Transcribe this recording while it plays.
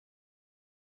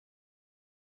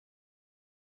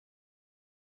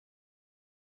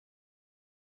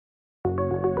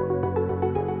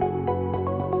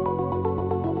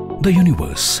The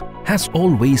universe has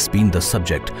always been the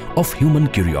subject of human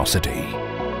curiosity.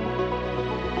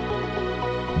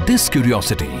 This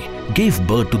curiosity gave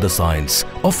birth to the science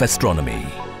of astronomy.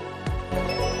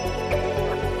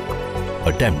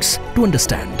 Attempts to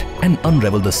understand and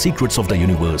unravel the secrets of the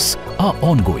universe are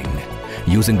ongoing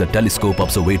using the telescope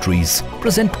observatories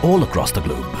present all across the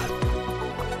globe.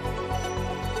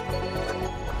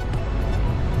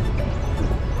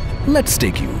 Let's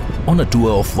take you on a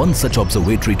tour of one such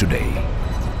observatory today.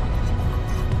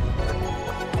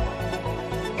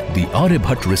 The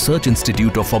Aryabhatta Research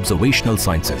Institute of Observational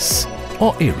Sciences,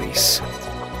 or ARIES.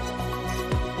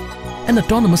 An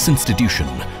autonomous institution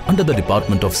under the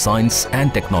Department of Science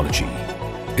and Technology,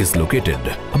 is located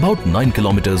about 9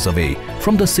 kilometers away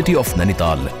from the city of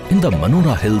Nainital in the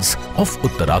Manora hills of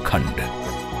Uttarakhand.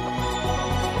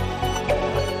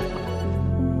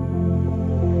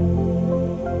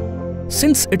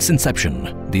 Since its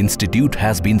inception, the institute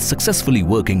has been successfully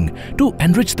working to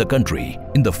enrich the country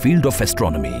in the field of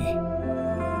astronomy.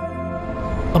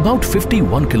 About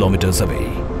 51 kilometers away,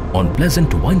 on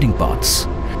pleasant winding paths,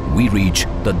 we reach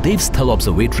the Devasthal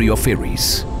Observatory of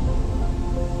ARIES.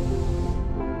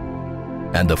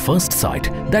 And the first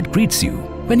sight that greets you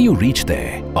when you reach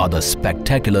there are the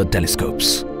spectacular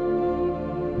telescopes.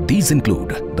 These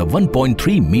include the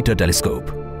 1.3 meter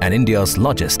telescope and India's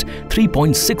largest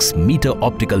 3.6 meter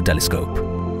optical telescope.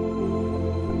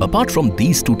 Apart from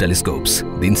these two telescopes,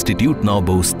 the institute now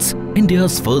boasts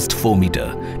India's first 4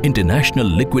 meter International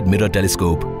Liquid Mirror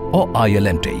Telescope, or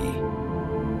ILMT.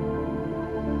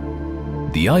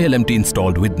 The ILMT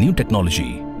installed with new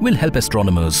technology will help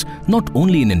astronomers not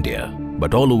only in India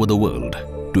but all over the world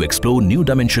to explore new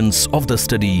dimensions of the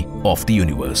study of the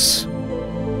universe.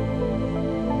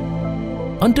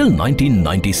 Until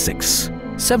 1996,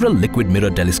 several liquid mirror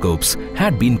telescopes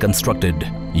had been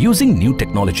constructed using new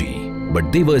technology,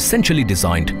 but they were essentially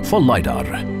designed for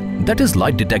LiDAR, that is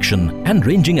light detection and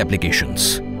ranging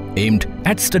applications, aimed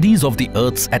at studies of the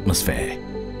Earth's atmosphere.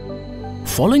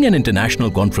 Following an international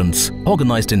conference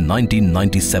organized in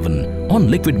 1997 on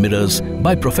liquid mirrors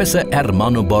by Professor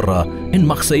Armando Borra in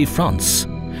Marseille, France,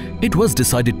 it was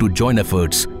decided to join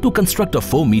efforts to construct a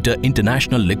 4 meter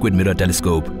international liquid mirror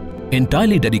telescope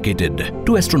entirely dedicated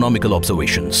to astronomical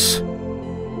observations.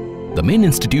 The main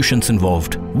institutions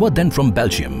involved were then from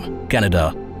Belgium,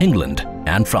 Canada, England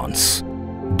and France.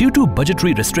 Due to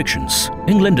budgetary restrictions,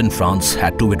 England and France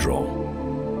had to withdraw.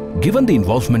 Given the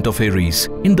involvement of ARIES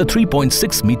in the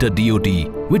 3.6 meter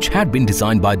DOT, which had been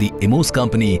designed by the EMOS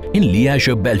company in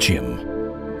Liège,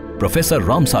 Belgium, Professor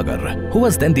Ramsagar, who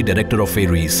was then the director of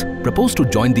ARIES, proposed to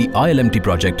join the ILMT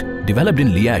project developed in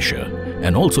Liège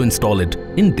and also install it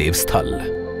in Devasthal.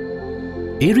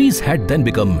 ARIES had then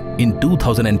become, in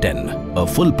 2010, a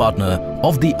full partner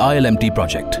of the ILMT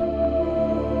project.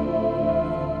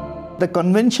 The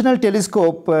conventional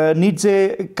telescope needs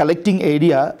a collecting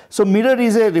area. So mirror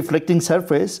is a reflecting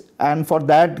surface, and for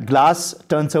that glass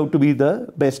turns out to be the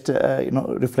best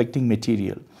reflecting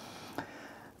material.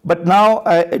 But now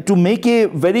to make a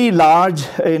very large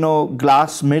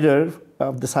glass mirror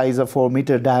of the size of 4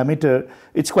 meter diameter,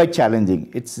 it's quite challenging.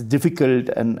 It's difficult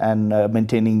and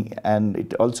maintaining, and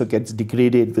it also gets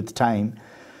degraded with time.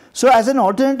 So as an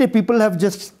alternative, people have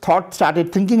just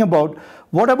started thinking about,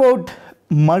 what about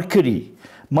mercury?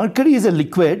 Mercury is a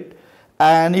liquid,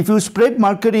 and if you spread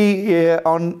mercury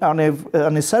on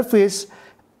a surface,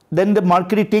 then the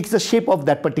mercury takes the shape of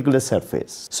that particular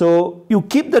surface. So you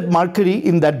keep that mercury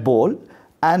in that ball,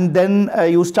 and then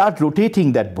you start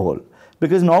rotating that ball.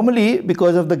 Because normally,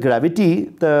 because of the gravity,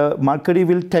 the mercury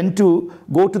will tend to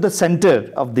go to the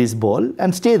center of this ball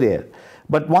and stay there.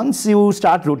 But once you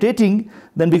start rotating,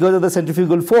 then because of the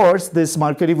centrifugal force, this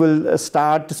mercury will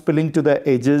start spilling to the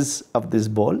edges of this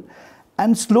ball,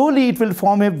 and slowly it will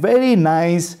form a very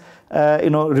nice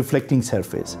reflecting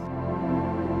surface.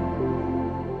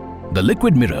 The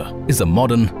liquid mirror is a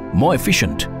modern, more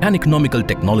efficient and economical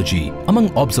technology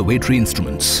among observatory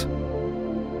instruments.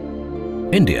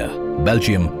 India,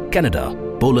 Belgium, Canada,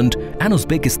 Poland and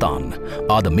Uzbekistan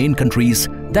are the main countries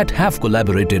that have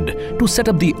collaborated to set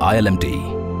up the ILMT.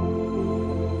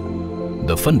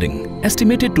 The funding,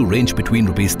 estimated to range between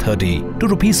Rs 30 to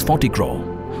Rs 40 crore,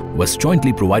 was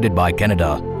jointly provided by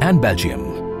Canada and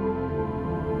Belgium.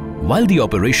 While the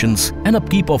operations and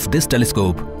upkeep of this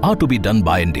telescope are to be done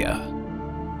by India.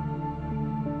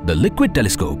 The liquid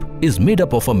telescope is made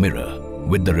up of a mirror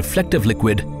with the reflective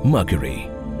liquid mercury.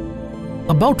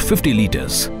 About 50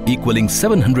 liters, equaling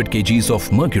 700 kgs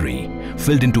of mercury,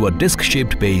 filled into a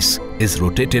disc-shaped base, is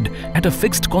rotated at a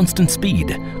fixed constant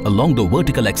speed along the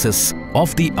vertical axis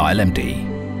of the ILMT.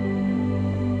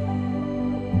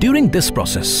 During this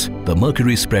process, the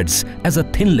mercury spreads as a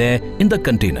thin layer in the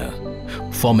container,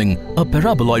 forming a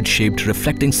paraboloid-shaped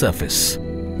reflecting surface,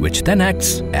 which then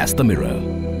acts as the mirror.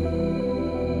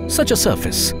 Such a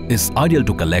surface is ideal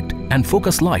to collect and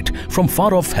focus light from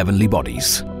far-off heavenly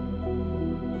bodies.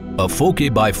 A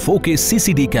 4K by 4K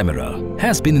CCD camera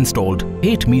has been installed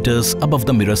 8 meters above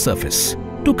the mirror surface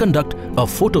to conduct a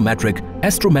photometric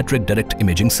astrometric direct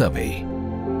imaging survey.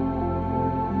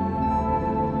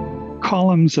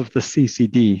 Columns of the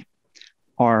CCD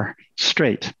are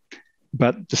straight,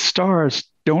 but the stars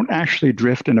don't actually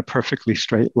drift in a perfectly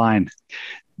straight line.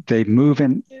 They move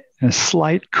in a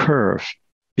slight curve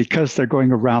because they're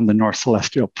going around the North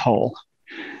Celestial Pole.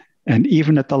 And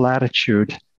even at the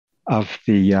latitude of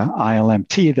the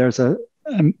ILMT, there's a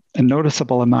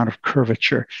noticeable amount of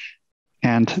curvature.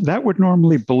 And that would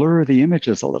normally blur the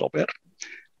images a little bit.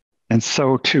 And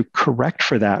so to correct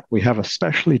for that, we have a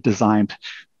specially designed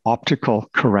optical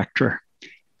corrector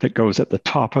that goes at the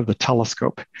top of the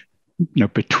telescope,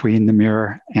 between the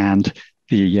mirror and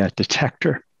the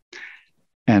detector.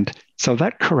 And so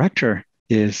that corrector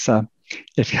is,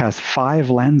 it has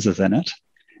 5 lenses in it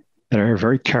that are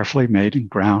very carefully made and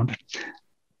ground.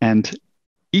 And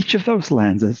each of those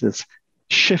lenses is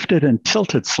shifted and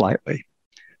tilted slightly.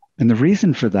 And the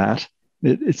reason for that,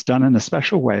 it's done in a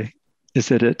special way, is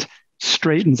that it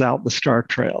straightens out the star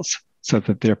trails so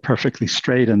that they're perfectly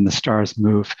straight and the stars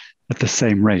move at the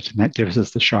same rate. And that gives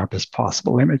us the sharpest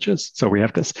possible images. So we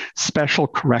have this special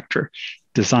corrector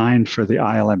designed for the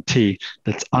ILMT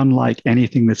that's unlike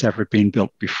anything that's ever been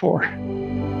built before.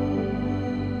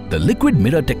 The liquid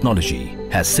mirror technology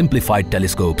has simplified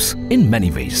telescopes in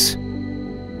many ways.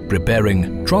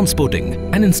 Preparing, transporting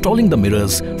and installing the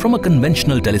mirrors from a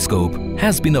conventional telescope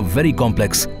has been a very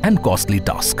complex and costly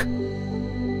task.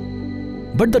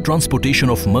 But the transportation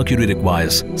of mercury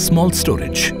requires small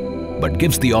storage, but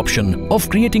gives the option of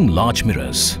creating large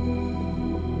mirrors.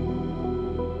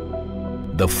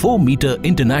 The 4-meter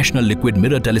International Liquid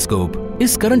Mirror Telescope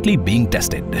is currently being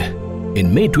tested.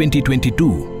 In May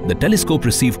 2022, the telescope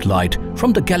received light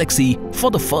from the galaxy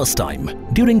for the first time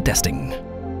during testing.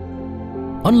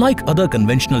 Unlike other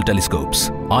conventional telescopes,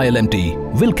 ILMT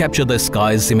will capture the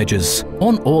sky's images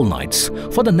on all nights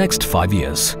for the next 5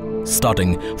 years,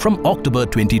 starting from October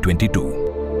 2022.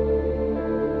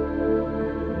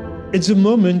 At the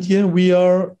moment, we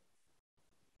are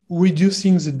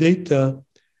reducing the data.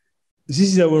 This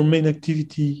is our main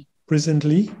activity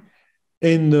presently.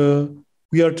 And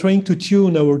we are trying to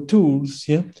tune our tools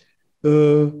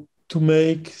to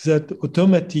make that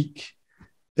automatic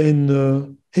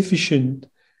and efficient.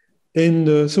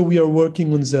 And so we are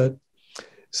working on that.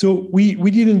 So we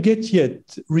didn't get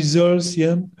yet results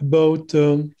about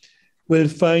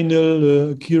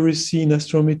final accuracy in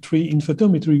astrometry, in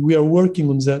photometry. We are working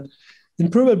on that.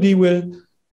 And probably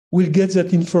we'll get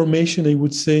that information, I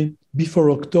would say,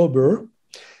 before October.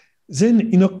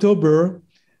 Then in October,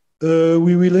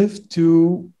 we will have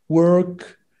to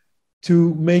work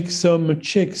to make some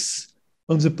checks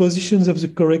on the positions of the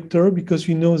corrector, because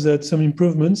we know that some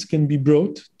improvements can be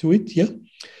brought to it,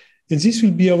 And this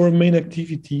will be our main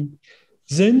activity.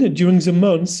 Then during the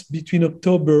months between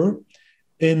October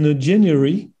and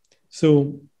January,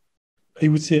 so I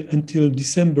would say until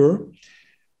December,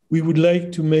 we would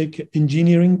like to make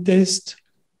engineering tests,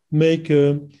 make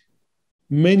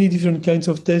many different kinds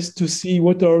of tests to see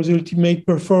what are the ultimate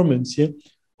performance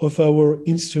of our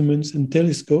instruments and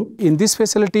telescope. In this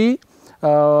facility,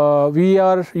 we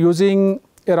are using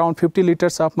around 50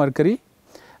 liters of mercury,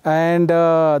 and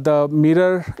the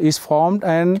mirror is formed,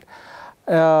 and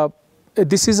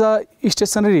this is a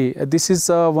stationary, this is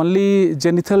only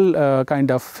zenithal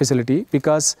kind of facility,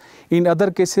 because in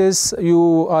other cases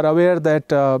you are aware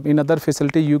that in other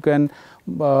facility you can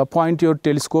point your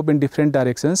telescope in different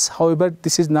directions. However,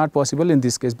 this is not possible in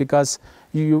this case, because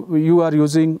you are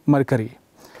using mercury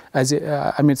as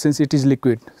since it is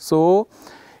liquid. So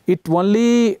it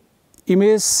only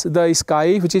images the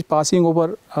sky which is passing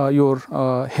over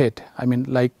your head,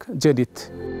 like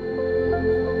zenith.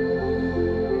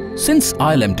 Since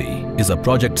ILMT is a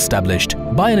project established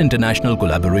by an international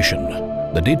collaboration,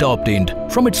 the data obtained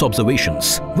from its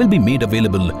observations will be made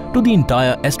available to the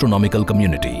entire astronomical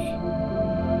community.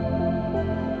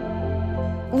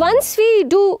 Once we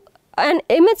do an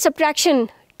image subtraction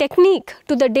technique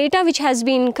to the data which has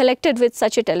been collected with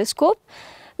such a telescope,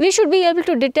 we should be able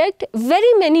to detect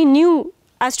very many new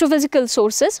astrophysical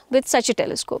sources with such a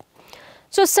telescope.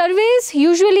 So surveys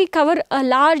usually cover a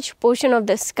large portion of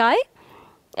the sky,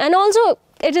 and also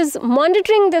it is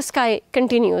monitoring the sky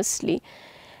continuously.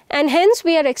 And hence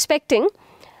we are expecting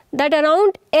that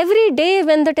around every day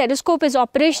when the telescope is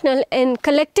operational in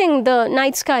collecting the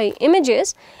night sky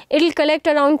images, it will collect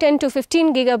around 10 to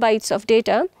 15 gigabytes of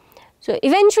data. So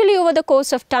eventually over the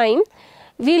course of time,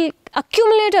 we'll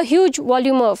accumulate a huge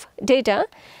volume of data,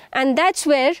 and that's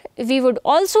where we would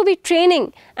also be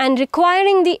training and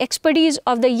requiring the expertise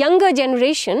of the younger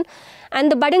generation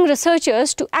and the budding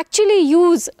researchers to actually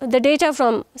use the data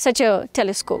from such a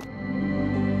telescope.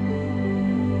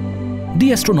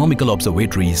 The astronomical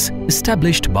observatories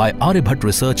established by Aryabhatta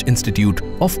Research Institute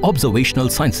of Observational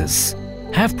Sciences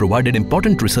have provided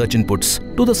important research inputs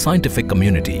to the scientific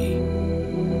community.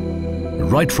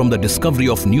 Right from the discovery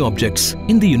of new objects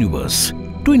in the universe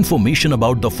to information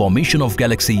about the formation of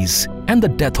galaxies and the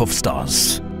death of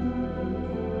stars.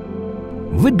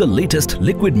 With the latest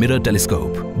liquid mirror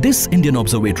telescope, this Indian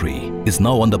observatory is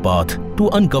now on the path to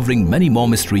uncovering many more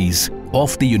mysteries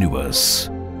of the universe.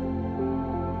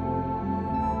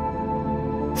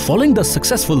 Following the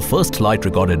successful first light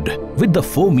recorded with the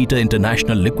 4-meter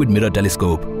International Liquid Mirror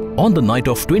Telescope on the night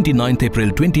of 29th April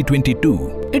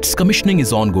 2022, its commissioning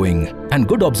is ongoing and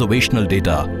good observational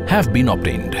data have been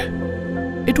obtained.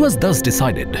 It was thus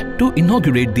decided to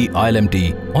inaugurate the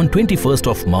ILMT on 21st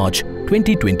of March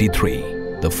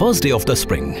 2023, the first day of the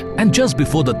spring and just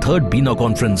before the third BINA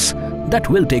conference that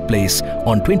will take place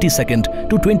on 22nd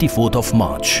to 24th of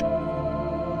March.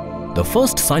 The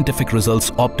first scientific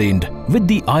results obtained with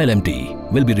the ILMT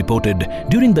will be reported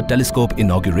during the telescope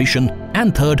inauguration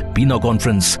and third BINA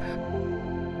conference.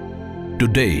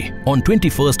 Today, on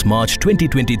 21st March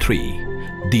 2023,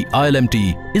 the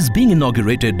ILMT is being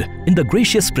inaugurated in the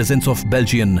gracious presence of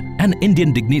Belgian and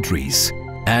Indian dignitaries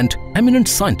and eminent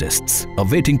scientists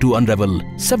awaiting to unravel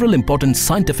several important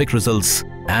scientific results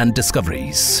and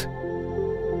discoveries.